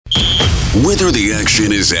Whether the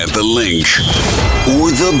action is at the link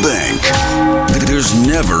or the bank, there's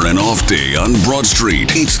never an off day on Broad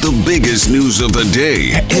Street. It's the biggest news of the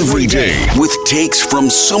day, every day, with takes from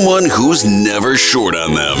someone who's never short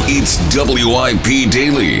on them. It's WIP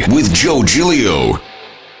Daily with Joe Giglio.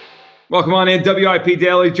 Welcome on in, WIP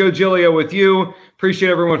Daily. Joe Giglio with you. Appreciate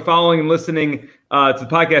everyone following and listening to the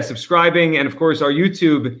podcast, subscribing, and of course our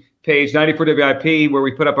YouTube page, 94WIP, where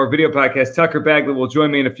we put up our video podcast. Tucker Bagley will join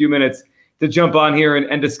me in a few minutes to jump on here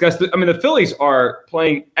and discuss. The Phillies are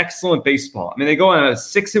playing excellent baseball. They go on a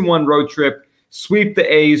 6-1 road trip, sweep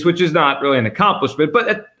the A's, which is not really an accomplishment.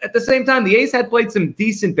 But at the same time, the A's had played some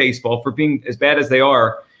decent baseball for being as bad as they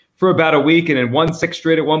are for about a week and then won 6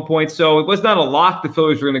 straight at one point. So it was not a lock the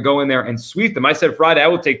Phillies were going to go in there and sweep them. I said Friday I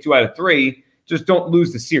will take 2 out of 3. Just don't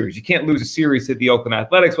lose the series. You can't lose a series to the Oakland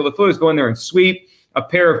Athletics. Well, the Phillies go in there and sweep a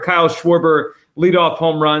pair of Kyle Schwarber leadoff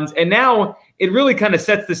home runs. And now it really kind of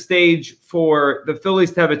sets the stage for the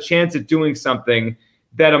Phillies to have a chance at doing something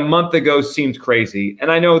that a month ago seemed crazy. And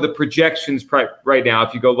I know the projections right now,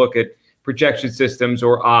 if you go look at projection systems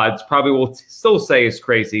or odds, probably will still say is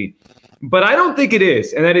crazy. But I don't think it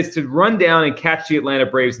is, and that is to run down and catch the Atlanta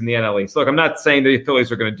Braves in the NL East. Look, I'm not saying the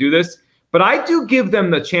Phillies are going to do this, but I do give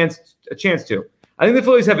them a chance to. I think the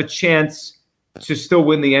Phillies have a chance to still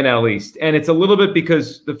win the NL East. And it's a little bit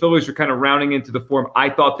because the Phillies are kind of rounding into the form I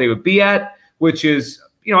thought they would be at, which is,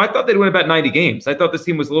 I thought they'd win about 90 games. I thought this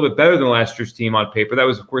team was a little bit better than last year's team on paper. That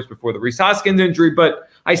was, of course, before the Rhys Hoskins injury, but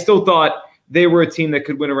I still thought they were a team that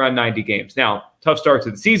could win around 90 games. Now, tough start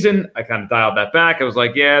to the season. I kind of dialed that back. I was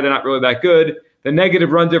like, yeah, they're not really that good. The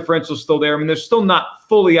negative run differential is still there. They're still not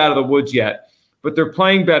fully out of the woods yet, but they're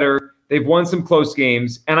playing better. They've won some close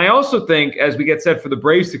games. And I also think, as we get set for the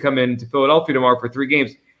Braves to come into Philadelphia tomorrow for 3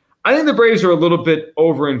 games, I think the Braves are a little bit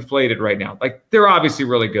overinflated right now. Like, they're obviously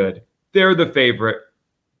really good. They're the favorite.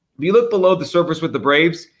 If you look below the surface with the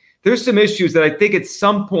Braves, there's some issues that I think at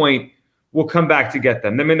some point will come back to get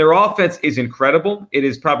them. Their offense is incredible. It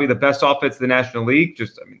is probably the best offense in the National League.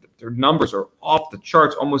 Their numbers are off the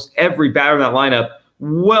charts. Almost every batter in that lineup,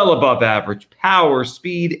 well above average. Power,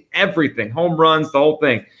 speed, everything. Home runs, the whole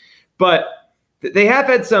thing. But they have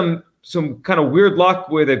had some kind of weird luck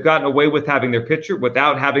where they've gotten away with having their pitcher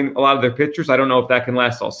without having a lot of their pitchers. I don't know if that can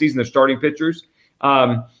last all season. They're starting pitchers.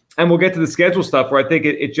 And we'll get to the schedule stuff where I think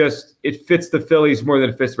it fits the Phillies more than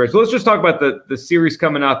it fits the Braves. So let's just talk about the series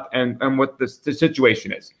coming up and what the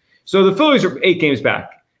situation is. So the Phillies are 8 games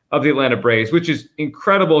back of the Atlanta Braves, which is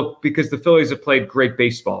incredible because the Phillies have played great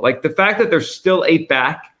baseball. Like, the fact that they're still 8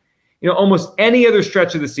 back, almost any other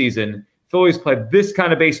stretch of the season, Phillies played this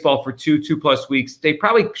kind of baseball for 2+ weeks. They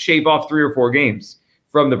probably shave off 3 or 4 games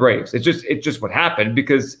from the Braves. It's just what happened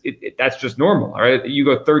because that's just normal. All right, you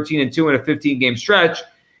go 13-2 in a 15-game stretch,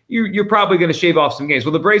 you're probably going to shave off some games.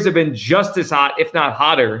 Well, the Braves have been just as hot, if not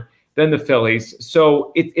hotter, than the Phillies.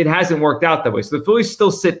 So it hasn't worked out that way. So the Phillies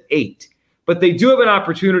still sit 8, but they do have an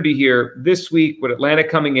opportunity here this week with Atlanta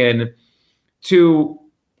coming in to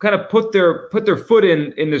kind of put their foot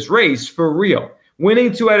in this race for real.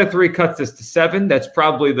 Winning 2 out of 3 cuts this to 7. That's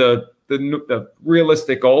probably the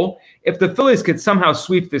realistic goal. If the Phillies could somehow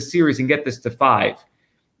sweep this series and get this to 5,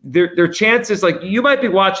 their chances, like, you might be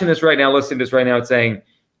watching this right now, listening to this right now and saying,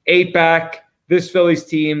 8 back, this Phillies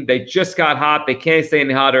team, they just got hot. They can't stay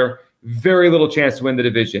any hotter. Very little chance to win the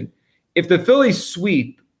division. If the Phillies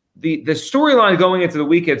sweep, the storyline going into the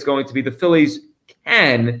weekend is going to be the Phillies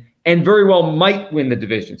can and very well might win the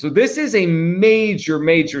division. So this is a major,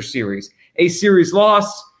 major series. A series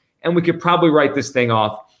loss, and we could probably write this thing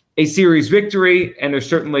off. A series victory, and there's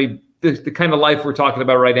certainly the kind of life we're talking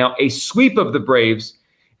about right now, a sweep of the Braves,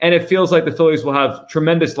 and it feels like the Phillies will have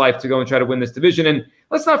tremendous life to go and try to win this division. And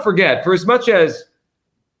let's not forget, for as much as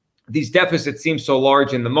these deficits seem so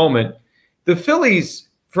large in the moment, the Phillies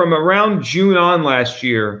from around June on last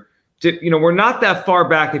year, we're not that far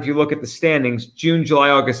back if you look at the standings, June, July,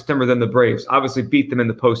 August, September, than the Braves. Obviously beat them in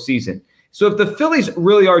the postseason. So if the Phillies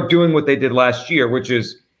really are doing what they did last year, which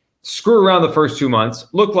is screw around the first 2 months,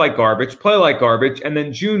 look like garbage, play like garbage, and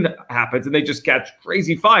then June happens and they just catch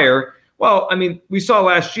crazy fire. Well, we saw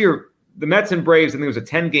last year the Mets and Braves, I think it was a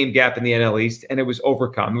 10-game gap in the NL East, and it was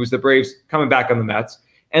overcome. It was the Braves coming back on the Mets.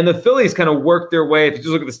 And the Phillies kind of worked their way, if you just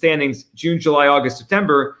look at the standings, June, July, August,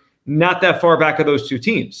 September, not that far back of those 2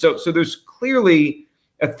 teams. So there's clearly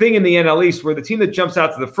a thing in the NL East where the team that jumps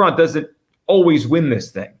out to the front doesn't always win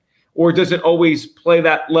this thing, or doesn't always play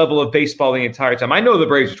that level of baseball the entire time. I know the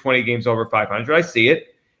Braves are 20 games over 500. I see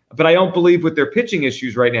it. But I don't believe with their pitching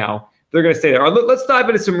issues right now, they're going to stay there. Let's dive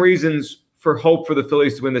into some reasons for hope for the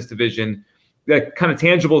Phillies to win this division. That kind of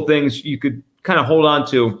tangible things you could kind of hold on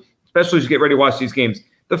to, especially as you get ready to watch these games.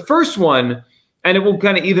 The first one, and it will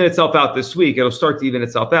kind of even itself out this week. It'll start to even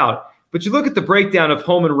itself out. But you look at the breakdown of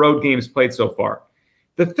home and road games played so far.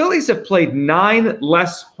 The Phillies have played 9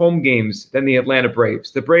 less home games than the Atlanta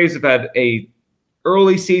Braves. The Braves have had a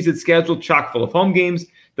early season schedule chock full of home games.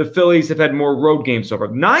 The Phillies have had more road games so far.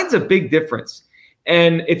 9's a big difference.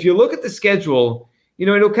 And if you look at the schedule,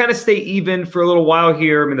 it'll kind of stay even for a little while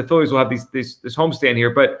here. I mean, the Phillies will have this homestand here,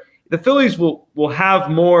 but the Phillies will have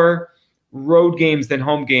more road games than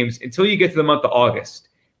home games until you get to the month of August.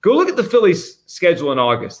 Go look at the Phillies' schedule in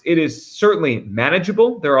August. It is certainly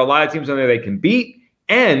manageable. There are a lot of teams on there they can beat,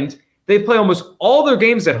 and they play almost all their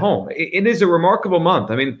games at home. It is a remarkable month.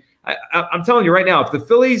 I mean, I'm telling you right now, if the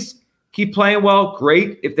Phillies keep playing well,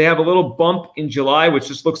 great. If they have a little bump in July, which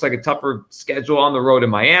just looks like a tougher schedule on the road in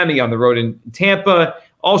Miami, on the road in Tampa,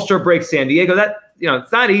 All-Star break San Diego,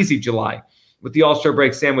 it's not easy July with the All-Star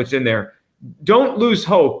break sandwiched in there. Don't lose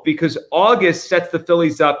hope, because August sets the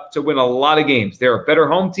Phillies up to win a lot of games. They're a better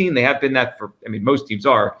home team. They have been that most teams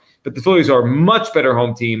are, but the Phillies are a much better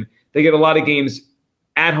home team. They get a lot of games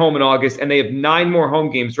at home in August, and they have 9 more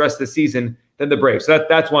home games the rest of the season than the Braves. So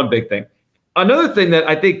that's one big thing. Another thing that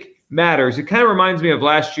I think matters, it kind of reminds me of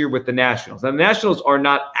last year with the Nationals. Now, the Nationals are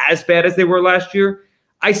not as bad as they were last year.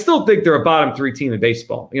 I still think they're a bottom 3 team in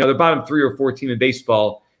baseball. They're bottom 3 or 4 team in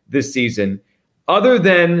baseball this season. Other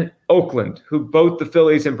than Oakland, who both the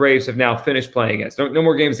Phillies and Braves have now finished playing against. No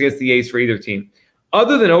more games against the A's for either team.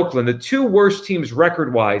 Other than Oakland, the 2 worst teams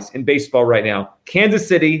record-wise in baseball right now, Kansas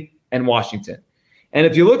City and Washington. And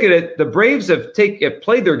if you look at it, the Braves have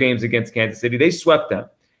played their games against Kansas City. They swept them.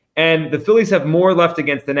 And the Phillies have more left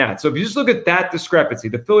against the Nats. So if you just look at that discrepancy,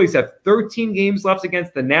 the Phillies have 13 games left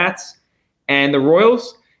against the Nats and the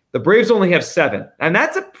Royals. The Braves only have 7. And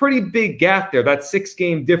that's a pretty big gap there, that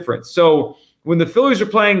 6-game difference. So when the Phillies are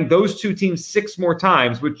playing those 2 teams 6 more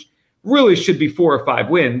times, which really should be 4 or 5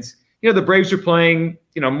 wins, the Braves are playing,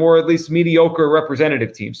 more at least mediocre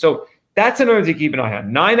representative teams. So that's another thing to keep an eye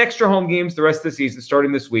on. 9 extra home games the rest of the season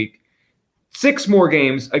starting this week. 6 more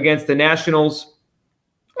games against the Nationals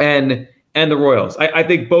and the Royals. I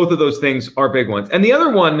think both of those things are big ones. And the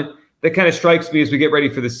other one that kind of strikes me as we get ready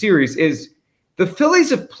for the series is the Phillies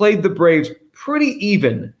have played the Braves pretty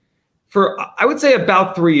even for, I would say,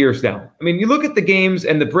 about 3 years now. I mean, you look at the games,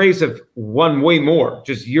 and the Braves have won way more,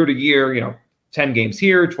 just year to year, 10 games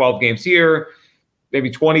here, 12 games here, maybe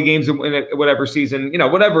 20 games in whatever season,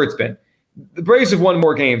 whatever it's been. The Braves have won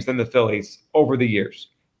more games than the Phillies over the years.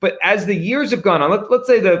 But as the years have gone on, let's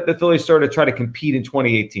say the Phillies started to try to compete in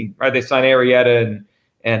 2018, right? They signed Arrieta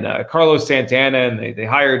and Carlos Santana, and they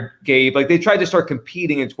hired Gabe. Like, they tried to start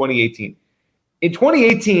competing in 2018. In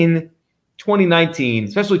 2018, 2019,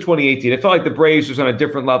 especially 2018, it felt like the Braves was on a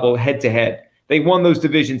different level head-to-head. They won those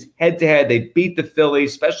divisions head-to-head. They beat the Phillies,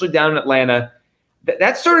 especially down in Atlanta.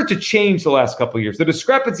 That started to change the last couple of years. The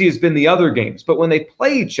discrepancy has been the other games. But when they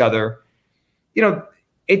play each other,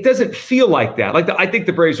 it doesn't feel like that. I think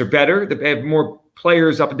the Braves are better. They have more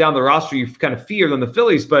players up and down the roster you kind of fear than the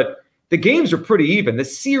Phillies, but the games are pretty even. The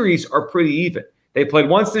series are pretty even. They played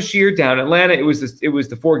once this year down in Atlanta. It was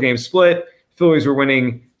the 4-game split. Phillies were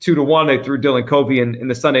winning 2-1. They threw Dylan Covey in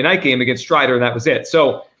the Sunday night game against Strider, and that was it.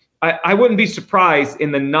 So I wouldn't be surprised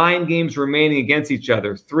in the 9 games remaining against each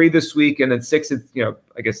other, 3 this week and then 6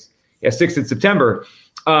 in September,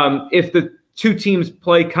 if the 2 teams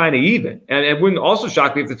play kind of even. And it wouldn't also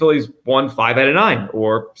shock me if the Phillies won 5 out of 9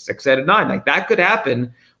 or 6 out of 9. Like, that could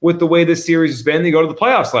happen with the way this series has been. They go to the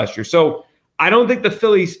playoffs last year. So I don't think the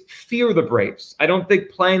Phillies fear the Braves. I don't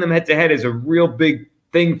think playing them head-to-head is a real big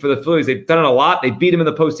thing for the Phillies. They've done it a lot. They beat them in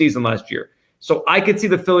the postseason last year. So I could see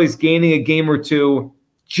the Phillies gaining a game or 2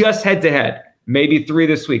 just head-to-head, maybe 3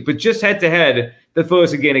 this week. But just head-to-head, the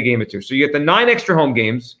Phillies could gain a game or 2. So you get the 9 extra home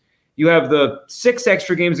games. You have the 6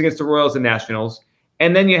 extra games against the Royals and Nationals.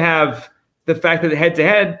 And then you have the fact that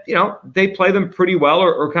head-to-head, they play them pretty well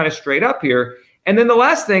or kind of straight up here. And then the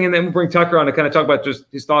last thing, and then we'll bring Tucker on to kind of talk about just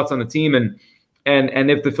his thoughts on the team and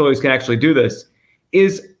if the Phillies can actually do this,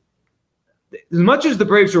 is as much as the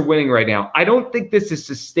Braves are winning right now, I don't think this is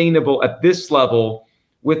sustainable at this level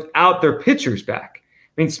without their pitchers back.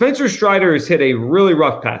 I mean, Spencer Strider has hit a really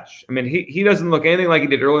rough patch. I mean, he doesn't look anything like he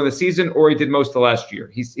did early in the season or he did most of the last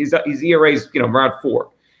year. His ERA's, around 4.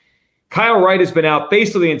 Kyle Wright has been out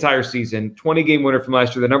basically the entire season, 20-game winner from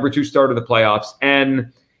last year, the number 2 starter of the playoffs.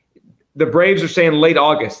 And the Braves are saying late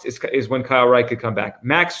August is when Kyle Wright could come back.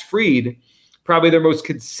 Max Fried, probably their most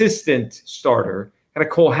consistent starter, kind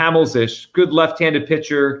of Cole Hamels-ish, good left-handed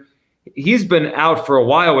pitcher. He's been out for a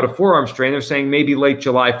while with a forearm strain. They're saying maybe late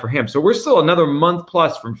July for him. So we're still another month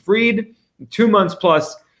plus from Fried, 2 months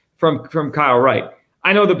plus from Kyle Wright.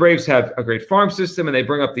 I know the Braves have a great farm system, and they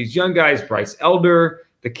bring up these young guys, Bryce Elder,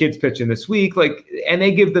 the kid's pitching this week, and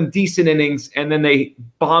they give them decent innings, and then they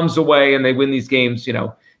bombs away and they win these games,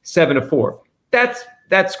 7-4.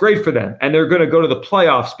 That's great for them. And they're going to go to the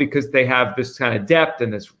playoffs because they have this kind of depth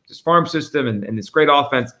and this farm system and this great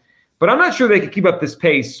offense. But I'm not sure they can keep up this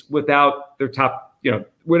pace without their top,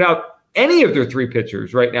 without any of their three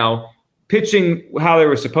pitchers right now pitching how they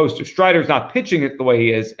were supposed to. Strider's not pitching it the way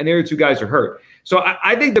he is, and the other two guys are hurt. So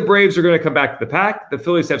I think the Braves are going to come back to the pack. The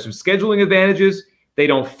Phillies have some scheduling advantages. They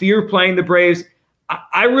don't fear playing the Braves.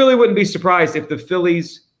 I really wouldn't be surprised if the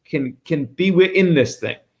Phillies can be in this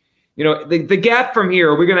thing. The gap from here,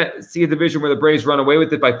 are we going to see a division where the Braves run away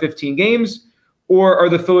with it by 15 games? Or are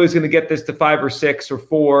the Phillies going to get this to 5 or 6 or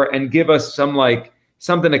 4 and give us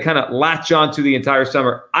something to kind of latch onto the entire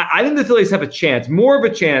summer? I think the Phillies have a chance, more of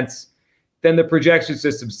a chance than the projection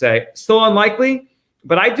systems say. Still unlikely,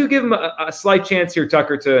 but I do give them a slight chance here,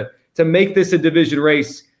 Tucker, to make this a division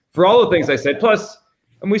race for all the things I said. Plus,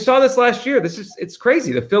 and we saw this last year. It's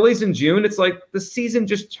crazy. The Phillies in June, it's like the season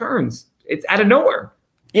just turns. It's out of nowhere.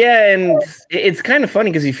 Yeah, and it's kind of funny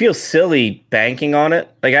because you feel silly banking on it.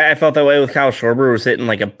 Like I felt that way with Kyle Schwarber, was hitting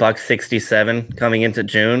like $167 coming into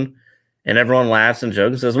June, and everyone laughs and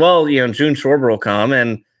jokes and says, "Well, June Schwarber will come,"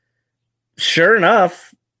 and sure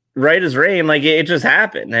enough, right as rain, it just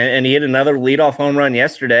happened, and he hit another leadoff home run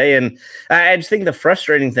yesterday. And I just think the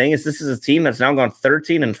frustrating thing is this is a team that's now gone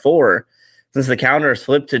 13-4 since the calendar has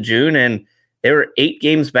flipped to June, and they were 8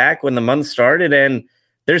 games back when the month started, and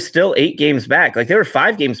they're still 8 games back. They were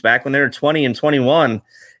 5 games back when they were 20-21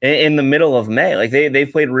 in the middle of May.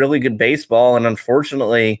 They've played really good baseball, and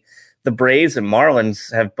unfortunately, the Braves and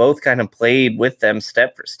Marlins have both kind of played with them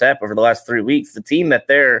step for step over the last 3 weeks. The team that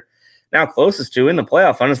they're now closest to in the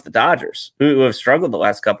playoff hunt is the Dodgers, who have struggled the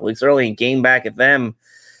last couple weeks. They're only a game back at them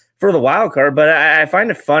for the wild card. But I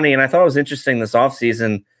find it funny, and I thought it was interesting this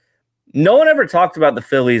offseason. No one ever talked about the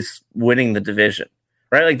Phillies winning the division,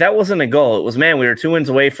 right? That wasn't a goal. It was, man, we were 2 wins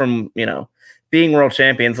away from, being world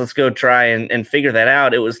champions. Let's go try and figure that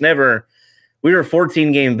out. It was never, we were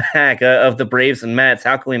 14 game back of the Braves and Mets.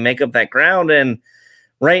 How can we make up that ground? And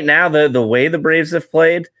right now, the way the Braves have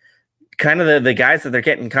played, kind of the guys that they're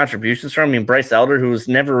getting contributions from, Bryce Elder, who was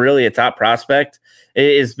never really a top prospect,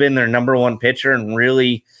 has been their number one pitcher and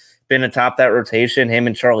really been atop that rotation. Him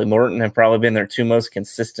and Charlie Morton have probably been their 2 most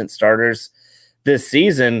consistent starters this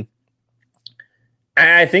season.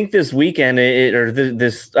 I think this weekend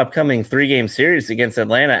this upcoming 3-game series against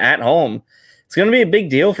Atlanta at home, it's going to be a big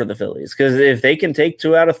deal for the Phillies, because if they can take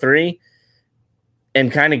 2 out of 3 and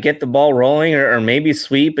kind of get the ball rolling, or maybe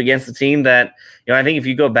sweep against a team that, I think if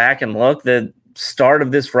you go back and look, the start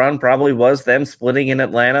of this run probably was them splitting in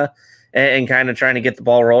Atlanta and kind of trying to get the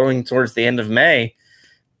ball rolling towards the end of May.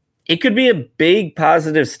 It could be a big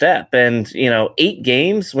positive step. And, 8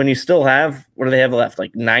 games when you still have, what do they have left?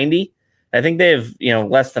 90? I think they have,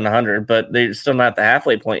 less than 100, but they're still not at the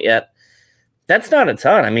halfway point yet. That's not a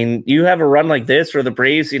ton. You have a run like this where the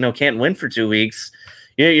Braves, can't win for 2 weeks,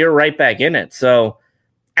 you're right back in it. So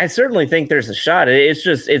I certainly think there's a shot.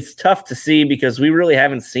 It's tough to see because we really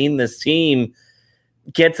haven't seen this team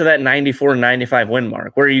get to that 94-95 win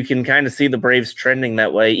mark where you can kind of see the Braves trending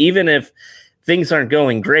that way, even if things aren't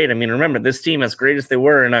going great. Remember, this team, as great as they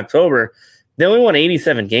were in October, they only won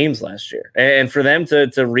 87 games last year. And for them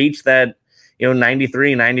to reach that,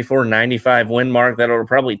 93, 94, 95 win mark that it'll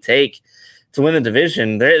probably take to win the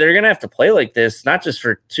division, they're going to have to play like this, not just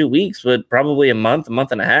for 2 weeks, but probably a month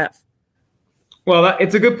and a half. Well,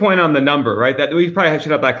 it's a good point on the number, right? That we probably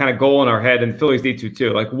should have that kind of goal in our head, and Phillies need to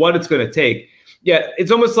too, what it's going to take. Yeah,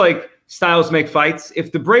 it's almost like styles make fights.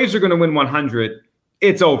 If the Braves are going to win 100,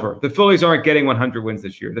 it's over. The Phillies aren't getting 100 wins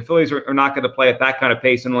this year. The Phillies are not going to play at that kind of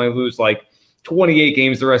pace and only lose 28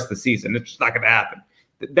 games the rest of the season. It's just not going to happen.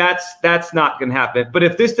 That's not going to happen. But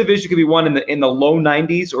if this division could be won in the low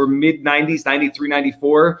 90s or mid 90s, 93,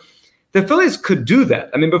 94, the Phillies could do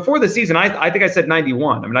that. Before the season, I think I said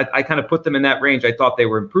 91. I kind of put them in that range. I thought they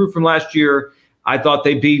were improved from last year. I thought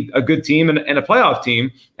they'd be a good team and a playoff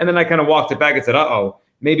team. And then I kind of walked it back and said,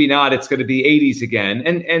 maybe not. It's going to be 80s again.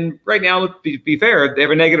 And right now, let's be fair, they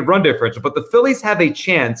have a negative run differential. But the Phillies have a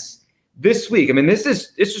chance this week. This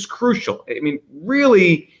is crucial.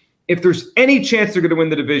 Really, if there's any chance they're going to win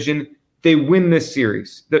the division, they win this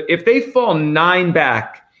series. If they fall 9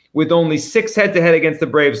 back with only 6 head-to-head against the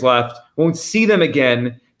Braves left, won't see them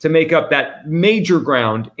again to make up that major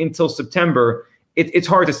ground until September. It's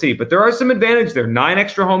hard to see, but there are some advantages there. 9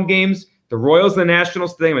 extra home games. The Royals and the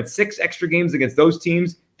Nationals today went 6 extra games against those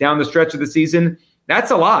teams down the stretch of the season.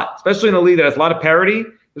 That's a lot, especially in a league that has a lot of parity.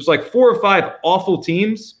 There's 4 or 5 awful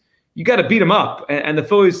teams. you got to beat them up. And the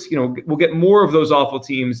Phillies, will get more of those awful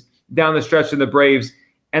teams down the stretch than the Braves.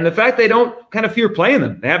 And the fact they don't kind of fear playing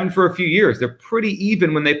them. They haven't for a few years. They're pretty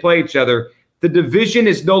even when they play each other. The division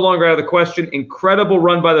is no longer out of the question. Incredible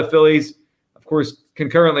run by the Phillies. Of course,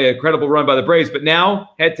 concurrently, a incredible run by the Braves. But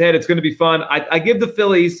now, head-to-head, it's going to be fun. I give the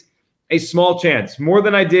Phillies a small chance, more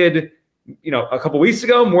than I did a couple weeks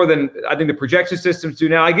ago, more than I think the projection systems do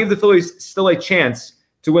now. I give the Phillies still a chance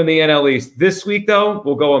to win the NL East. This week, though,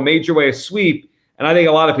 will go a major way of sweep, and I think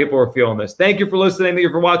a lot of people are feeling this. Thank you for listening. Thank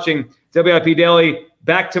you for watching WIP Daily.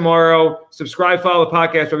 Back tomorrow. Subscribe, follow the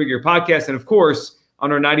podcast, wherever you get your podcast, and, of course,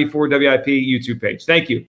 on our 94 WIP YouTube page. Thank you.